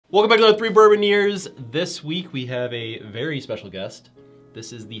Welcome back to the 3 Bourbon Years. This week we have a very special guest.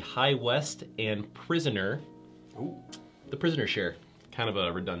 This is the High West and Prisoner. Ooh. The Prisoner Share. Kind of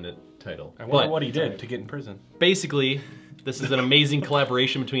a redundant title. I wonder what he did to get in prison. Basically, this is an amazing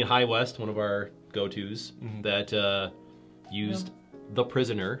collaboration between High West, one of our go-tos, that used The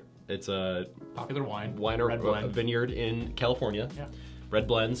Prisoner. It's a popular wine or a vineyard in California. Yeah. Red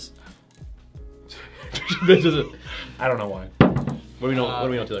blends. I don't know why. What do we know? What do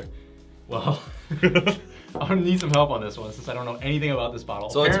we know, Taylor? Well, I'm gonna need some help on this one since I don't know anything about this bottle.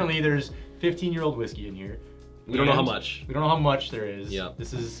 So apparently, there's 15-year-old whiskey in here. We don't know how much. We don't know how much there is. Yeah.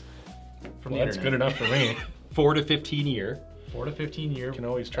 This is from the That's internet. good enough for me. 4 to 15 year. 4 to 15 year. You can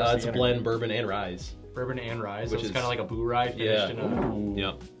always trust It's a blend bourbon and rye. Bourbon and rye, so Which it's is kind of like a blue rye finished in a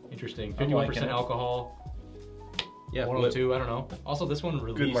Yep. interesting 51% liking it. alcohol. Yeah, 102, I don't know. Also, this one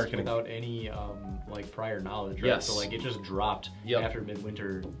released marketing. without any like prior knowledge, right? Yes. So like it just dropped after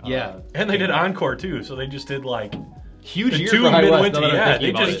midwinter. And they did encore too, so they just did like huge the year 2 for High West, midwinter. now that I'm Yeah, thinking they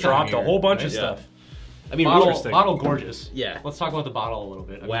about just it. dropped a whole bunch of Yeah. stuff. I mean, Bottle gorgeous. Yeah. Let's talk about the bottle a little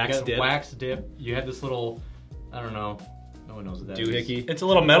bit. I mean, Wax you got dip. Wax dip. You have this little, I don't know. No one knows what that is. doohickey. It's a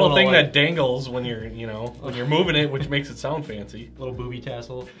little metal little, thing like- that dangles when you're, when you're moving it, which makes it sound fancy. Little booby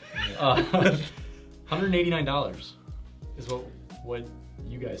tassel. $189 is what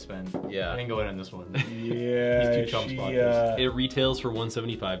you guys spend. Yeah. I didn't go in on this one. Yeah, These two chumps bought this. It retails for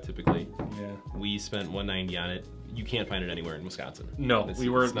 $175 typically. yeah. We spent $190 on it. You can't find it anywhere in Wisconsin. No, It's we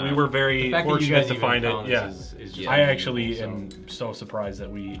were not. very The fact that you fortunate guys to even find it. found Yeah, this is just I actually unbelievable, am so surprised that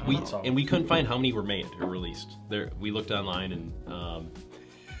we saw it. And we couldn't find how many were made or released. We looked online and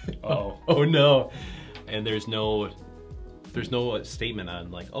Uh-oh. oh no, and there's no statement on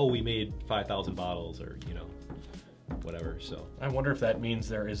like, oh, we made 5,000 bottles or whatever. So I wonder if that means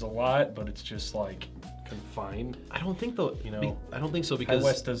there is a lot, but it's just like confined. I don't think though. I don't think so High because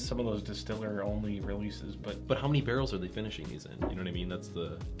West does some of those distiller only releases, but how many barrels are they finishing these in? You know what I mean?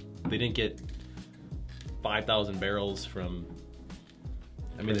 They didn't get 5,000 barrels from.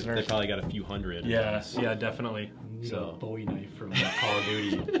 I mean, they probably got a few hundred. yeah, definitely. You So- know, a Bowie knife from Call of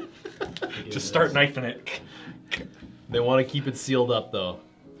Duty. Just start knifing it. They want to keep it sealed up though.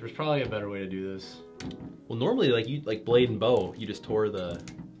 There's probably a better way to do this. Well, normally like blade and bow, you just tore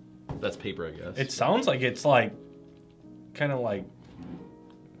that's paper, I guess. It sounds like it's like kind of like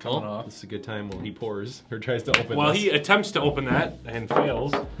coming off. This is a good time while he pours or tries to open. Well, this. he attempts to open that and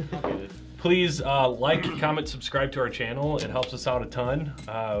fails. Please like, comment, subscribe to our channel. It helps us out a ton.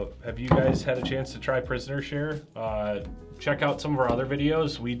 Have you guys had a chance to try Prisoner Share? Check out some of our other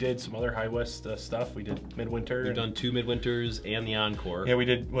videos. We did some other High West stuff. We did Midwinter. We've done 2 Midwinters and the Encore. Yeah, we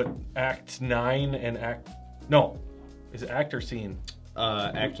did what, Act 9 and Act... No, is it Act or Scene?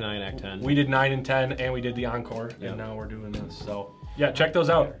 Act 9, Act 10. We did 9 and 10, and we did the Encore, and now we're doing this. So yeah, check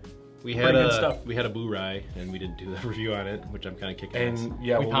those out. We had good stuff. We had a Boo Rye, and we didn't do the review on it, which I'm kind of kicking. And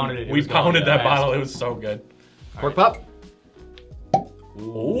yeah, We pounded it. It We was pounded going that fast. bottle. It was so good. Pork pop.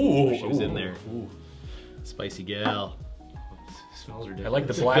 Ooh, She was in there. Spicy gal. Smells ridiculous. I like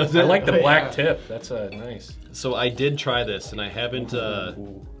the black. Does it? I like the black Yeah. tip. That's nice. So I did try this, and I haven't.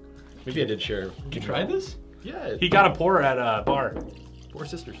 Maybe I did share. You tried this? Yeah. He got a pour at a bar. 4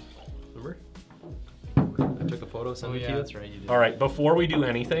 sisters. Remember? I took a photo, sent Oh it to yeah, you. that's right. You did. All right, before we do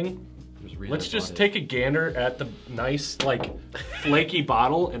anything, There's a reason let's I just bought it. take a gander at the nice, like, flaky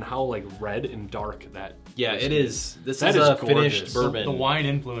bottle and how like red and dark that. Yeah, it is. This That is is a finished gorgeous. bourbon. The wine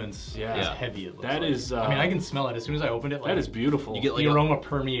influence Yeah. is Yeah. heavy. It looks That like. is, I mean, I can smell it as soon as I opened it. Like, That is beautiful. You get like the a aroma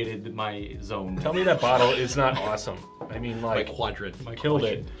permeated my zone. Tell me that bottle is not awesome. I mean, like like, quadrant. My killed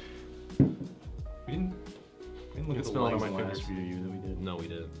question. it. We didn't look at the smell it on legs my in the last fingers. video that we did. No, we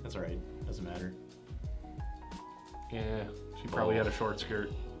did. That's all right. Doesn't matter. Yeah, she probably had a short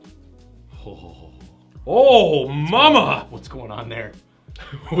skirt. Oh. Oh, mama! What's going on there?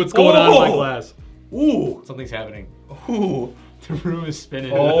 What's going on in my Oh! glass? Ooh, Something's happening. ooh. The room is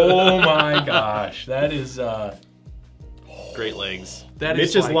spinning. Oh my gosh, that is Great legs. That Mitch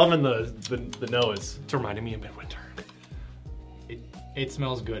is is like- loving the nose. It's reminding me of Midwinter. It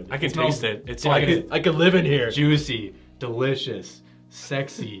smells good. I can smells taste it. It's I like could live in here. juicy, delicious,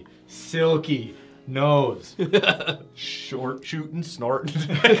 sexy, silky, nose. short shooting, snort.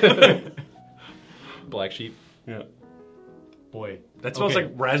 Black sheep. Yeah, Boy, that smells Okay.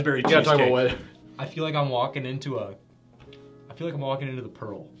 like raspberry You gotta talk cheesecake. about what? I feel like I'm walking into the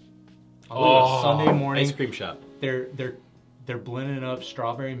Pearl. On Oh, a Sunday morning. Ice cream shop. They're blending up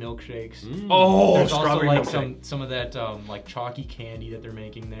strawberry milkshakes. Oh, There's also strawberry like milkshake. some of that like chalky candy that they're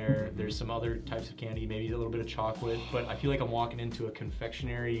making there. There's some other types of candy, maybe a little bit of chocolate, but I feel like I'm walking into a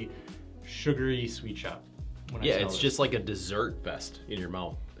confectionery, sugary sweet shop. When I Yeah, smell it's this. just like a dessert fest in your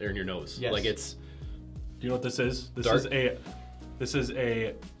mouth. or in your nose. Yes. Like it's. Do you know what this is? Dark. This is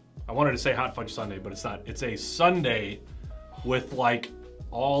a. I wanted to say hot fudge sundae, but it's not. It's a sundae with like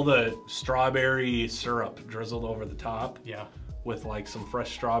all the strawberry syrup drizzled over the top. Yeah. With like some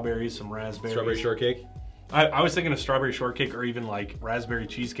fresh strawberries, some raspberries. Strawberry shortcake. I was thinking of strawberry shortcake or even like raspberry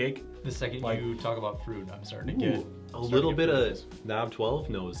cheesecake. The second you talk about fruit, I'm starting to get a little bit of knob 12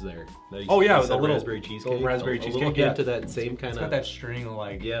 nose there. Oh yeah, the little raspberry cheesecake. little raspberry a cheesecake. little hint to that same kind It's of. got that string of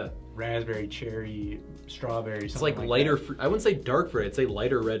like raspberry, cherry, strawberry. It's like lighter fruit. I wouldn't say dark fruit. I'd say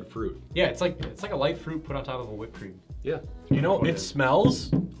lighter red fruit. Yeah, it's like a light fruit put on top of a whipped cream. Yeah. You know, it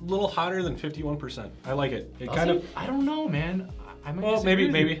smells a little hotter than 51%. I like it. It kind of. I don't know, man. I might Well, disagree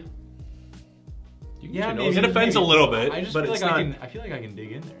with maybe. you. Yeah, maybe. It offends a little bit, I just but feel it's like not. I feel like I can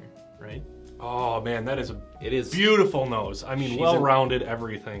dig in there, right? Oh man, that is a It is beautiful nose. I mean, She's well-rounded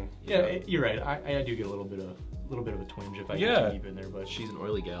everything. Yeah, you're right. I do get a little bit of a twinge if I get too deep in there, but She's an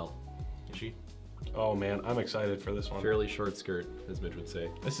oily gal. is she? Oh man, I'm excited for this one. Fairly short skirt, as Mitch would say.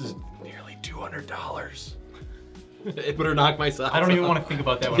 This is nearly $200. It better knock my socks I don't even off. want to think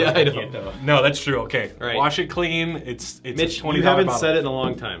about that when Yeah, I'm I thinking know. it, though. No, that's true. Okay, All right. Wash it clean. It's Mitch, a $20 you haven't bottle. said it in a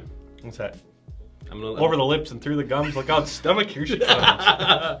long time. What's that? I'm gonna Over the lips and through the gums. Look out, stomach. Here's your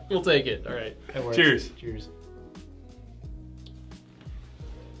tongue. We'll take it. All right. That works. Cheers. Cheers.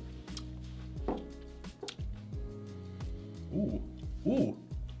 Ooh, ooh,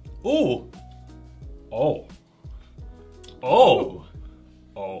 ooh. Oh. Oh.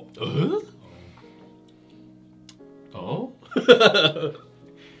 Oh. Oh.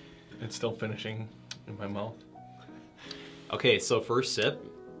 It's still finishing in my mouth. Okay, so first sip.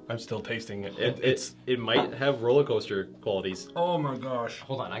 I'm still tasting it. It might have roller coaster qualities. Oh my gosh.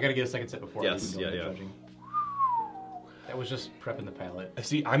 Hold on, I gotta get a second sip before Yes, I even go yeah. into judging. That was just prepping the palate.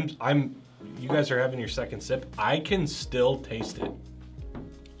 See, you guys are having your second sip. I can still taste it.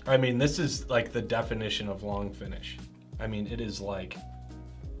 I mean, this is like the definition of long finish. I mean, it is like,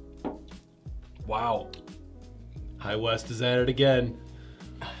 wow. High West is at it again.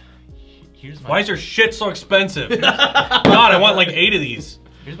 Here's my Why is your shit so expensive? God, I want like 8 of these.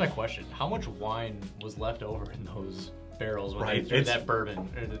 Here's my question: how much wine was left over in those barrels when Right, they threw it's- that bourbon,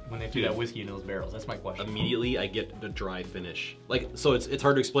 or when they threw that whiskey in those barrels? That's my question. Immediately, I get the dry finish. Like, so it's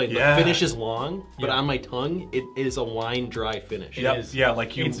hard to explain. Yeah. The finish is long, but Yeah. on my tongue, it is a wine dry finish. It Yep, is. yeah,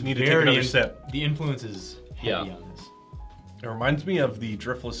 like you It's need to take very another sip. The influence is heavy Yeah. on this. It reminds me of the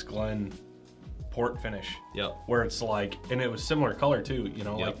Driftless Glen port finish. Yep. Where it's like, and it was similar color too, you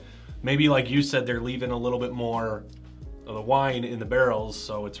know, Yep. like maybe like you said, they're leaving a little bit more of the wine in the barrels,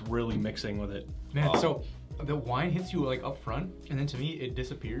 so it's really mixing with it. Man, so the wine hits you like up front, and then to me it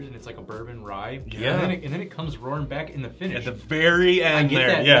disappears, and it's like a bourbon rye. Yeah. And then it comes roaring back in the finish. At the very I end get there,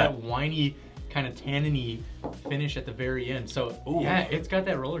 that, yeah. that winey kind of tanniny finish at the very end. So Ooh. yeah, it's got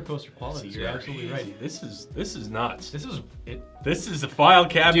that roller coaster quality. You're absolutely right. This is nuts. This is it. This is a file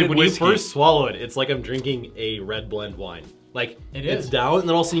cabinet Dude, when whiskey. you first swallow it, it's like I'm drinking a red blend wine. Like, it's is. down, and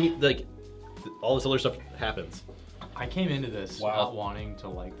then all of a sudden, like, all this other stuff happens. I came into this Wow. not wanting to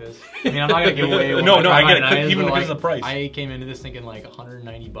like this. I mean, I'm not gonna give away. No, what I get it, mine is, even but, because of the price. I came into this thinking like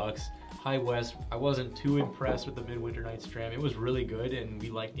 $190. High West. I wasn't too impressed with the Midwinter Night's Dram. It was really good, and we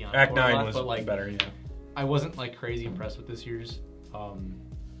liked the Act Encore a 9 lot, was but like better, yeah. I wasn't like crazy impressed with this year's,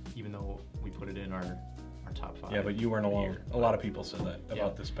 even though we put it in our top 5. Yeah, but you weren't of the alone. year. A lot of people said that Yeah.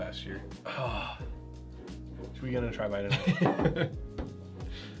 about this past year. Should we get a try by tonight?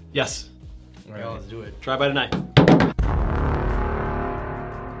 Yes. All Yeah, right. let's do it. Try by tonight.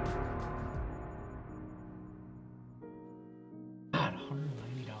 God,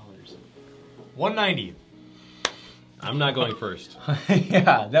 $190. $190. I'm not going first.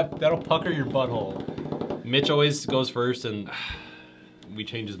 Yeah, that'll pucker your butthole. Mitch always goes first, and we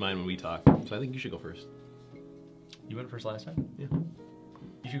change his mind when we talk. So I think you should go first. You went first last time? Yeah.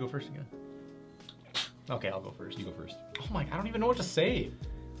 You should go first again. Okay, I'll go first. You go first. Oh my, I don't even know what to say.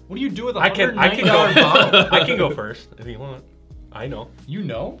 What do you do with a I can $190 go. bottle? I can go first if you want. I know. You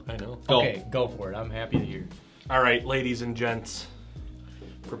know? I know. Go. Okay, go for it. I'm happy to hear. All right, ladies and gents,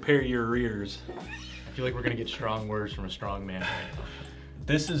 prepare your rears. I feel like we're gonna get strong words from a strong man right now.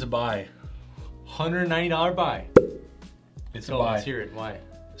 This is a buy. $190 buy. It's Go, a buy. let's hear it. Why?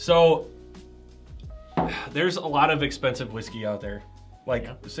 So there's a lot of expensive whiskey out there, like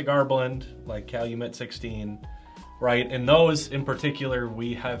cigar blend, like Calumet 16, right? And those in particular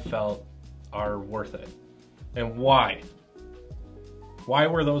we have felt are worth it. And why? Why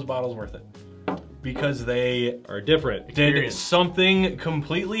were those bottles worth it? Because they Are different. did Experience. something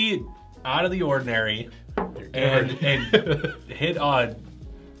completely out of the ordinary and hit a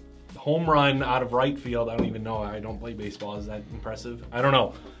home run out of right field. I don't even know. I don't play baseball. Is that impressive? I don't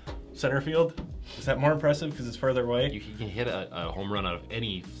know. Center field? Is that more impressive because it's further away? You can hit a home run out of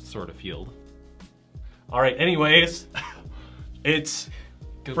any sort of field. All right, anyways, it's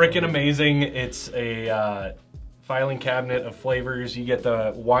freaking amazing. It's a filing cabinet of flavors. You get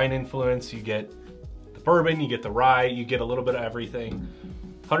the wine influence, you get the bourbon, you get the rye, you get a little bit of everything.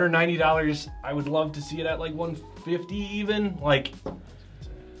 $190, I would love to see it at like $150 even. Like,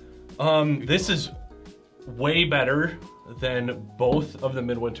 this is way better than both of the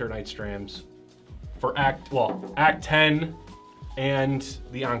Midwinter Night's Drams for Act 10 and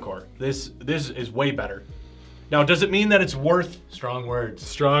the Encore. This is way better. Now, does it mean that it's worth... Strong words.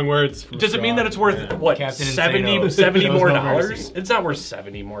 Strong words. Does it mean that it's worth, what, Captain 70 more no dollars? mercy. It's not worth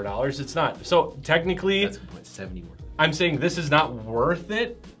 $70 more. It's not. So, technically... That's a good point, 70 more. I'm saying this is not worth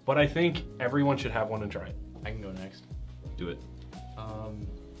it, but I think everyone should have one and try it. I can go next. Do it. Oh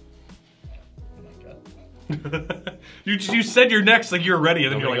my god. You said you're next like you're ready,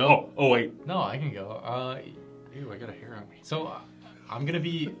 and then you're like, oh wait. No, I can go. Ew, I got a hair on me. So I'm gonna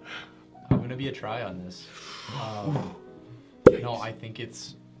be a try on this. No, I think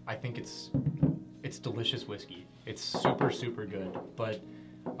it's delicious whiskey. It's super good, but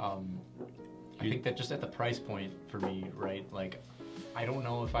I think that just at the price point for me, right? Like, I don't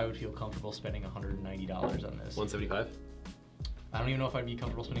know if I would feel comfortable spending $190 on this. 175. I don't even know if I'd be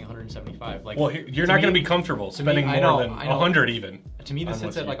comfortable spending 175. Like, well, you're not going to be comfortable spending more than 100 even. To me, this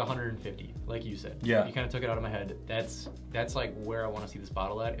sits at like 150, like you said. Yeah. You kind of took it out of my head. That's like where I want to see this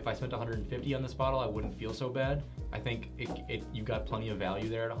bottle at. If I spent 150 on this bottle, I wouldn't feel so bad. I think you got plenty of value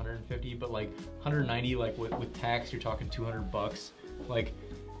there at 150, but like 190, like with tax, you're talking $200. Like,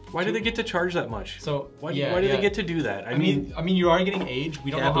 why do they get to charge that much? So why do they get to do that? I mean, you are getting aged.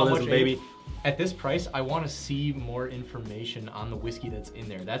 We don't know how much baby. At this price, I want to see more information on the whiskey that's in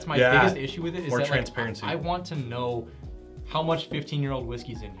there. That's my biggest issue with it. Is more that transparency. I want to know how much 15-year-old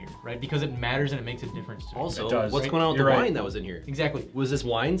whiskey's in here, right? Because it matters and it makes a difference to me. Also, does, what's right? going on with You're the right. wine that was in here? Exactly. Was this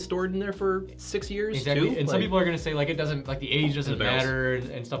wine stored in there for 6 years Exactly. too? And some people are going to say like it doesn't, like the age doesn't The barrels. matter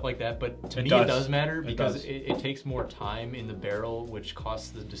and stuff like that. But to me, it does matter because it takes more time in the barrel, which costs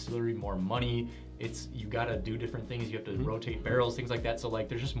the distillery more money. You got to do different things. You have to rotate barrels, things like that. So like,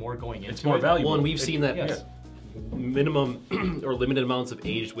 there's just more going into it. It's more valuable. Well, and we've seen that yes. minimum or limited amounts of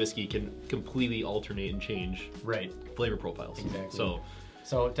aged whiskey can completely alternate and change flavor profiles. Exactly.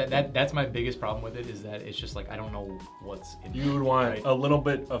 So that's my biggest problem with it, is that it's just like I don't know what's in You would want a little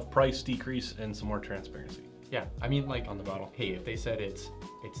bit of price decrease and some more transparency. Yeah, I mean, like on the bottle. Hey, if they said it's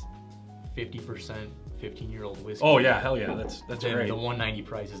 50% 15-year-old whiskey. Oh yeah, hell yeah, that's then great. The 190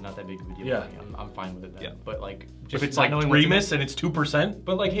 price is not that big of a deal. Yeah. For me. I'm fine with it then. Yeah. But like, If it's like Remus and it's 2%.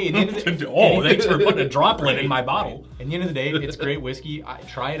 But like, hey, at the end of the thanks for putting a droplet in my bottle. At the end of the day, it's great whiskey.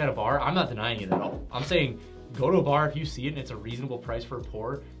 Try it at a bar. I'm not denying it at all. I'm saying go to a bar if you see it and it's a reasonable price for a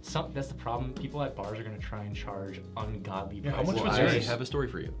pour. That's the problem. People at bars are going to try and charge ungodly prices. How much was I yours? have a story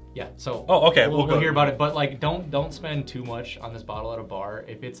for you. Yeah. So. Oh, okay. We'll hear about it. But like, don't spend too much on this bottle at a bar.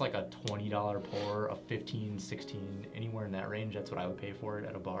 If it's like a $20 pour, a 15, 16, anywhere in that range, that's what I would pay for it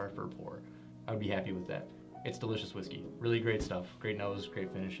at a bar for a pour. I would be happy with that. It's delicious whiskey. Really great stuff. Great nose,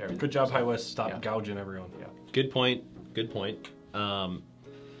 great finish, everything. Good job, High West. Stop gouging everyone. Yeah. Good point. Good point.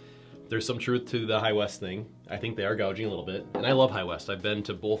 There's some truth to the High West thing. I think they are gouging a little bit. And I love High West. I've been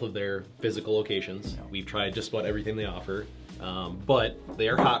to both of their physical locations. Yeah. We've tried just about everything they offer. But they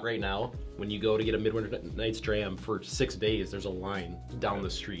are hot right now. When you go to get a Midwinter Night's Dram for 6 days, there's a line down the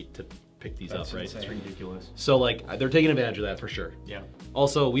street to pick these up, right? It's ridiculous. So like, they're taking advantage of that for sure. Yeah.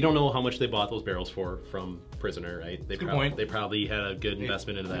 Also, we don't know how much they bought those barrels for from Prisoner, right? Good point. They probably had a good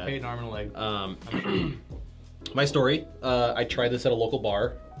investment into that. They paid an arm and a leg. My story, I tried this at a local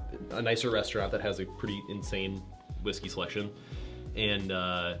bar, a nicer restaurant that has a pretty insane whiskey selection. And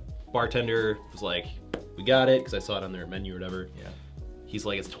bartender was like, we got it, because I saw it on their menu or whatever. Yeah. He's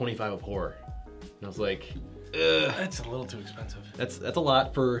like, it's $25 a pour. And I was like, that's a little too expensive. That's a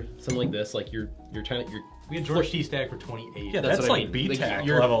lot for something like this. Like you're trying to we had George T. Stack for 28. Yeah, that's like BTAC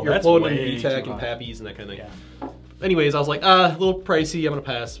you're, level. You're that's floating way BTAC and Pappies and that kind of thing. Yeah. Anyways, I was like, a little pricey. I'm gonna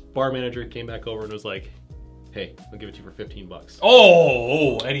pass. Bar manager came back over and was like, hey, I'll give it to you for $15.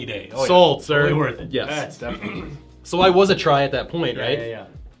 Oh, any day. Oh, sold, sir. Totally worth it. Yes, that's definitely. So I was a try at that point, right? Yeah.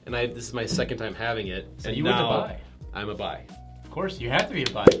 And this is my second time having it. So and you went to now buy. I'm a buy. Of course, you have to be a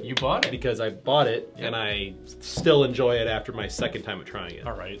buy. You bought it. Because I bought it, and I still enjoy it after my second time of trying it.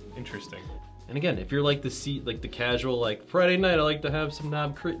 All right, interesting. And again, if you're like the casual, like Friday night, I like to have some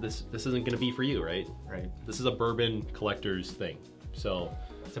Knob Creek. This isn't gonna be for you, right? Right. This is a bourbon collector's thing. So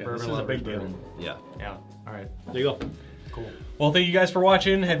it's a bourbon. This is a big deal. Yeah. Yeah. All right. There you go. Cool. Well, thank you guys for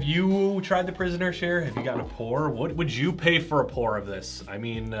watching. Have you tried the Prisoner Share? Have you gotten a pour? What would you pay for a pour of this? I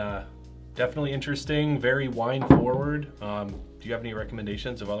mean, definitely interesting, very wine forward. Do you have any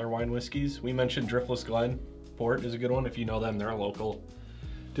recommendations of other wine whiskeys? We mentioned Driftless Glen Port is a good one. If you know them, they're a local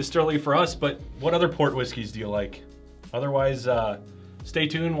distillery for us, but what other port whiskeys do you like? Otherwise, stay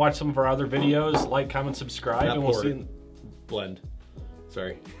tuned, watch some of our other videos, like, comment, subscribe, Not and we'll port. see. Blend.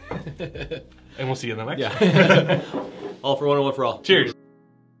 Sorry. And we'll see you in the next one. Yeah. All for one and one for all. Cheers.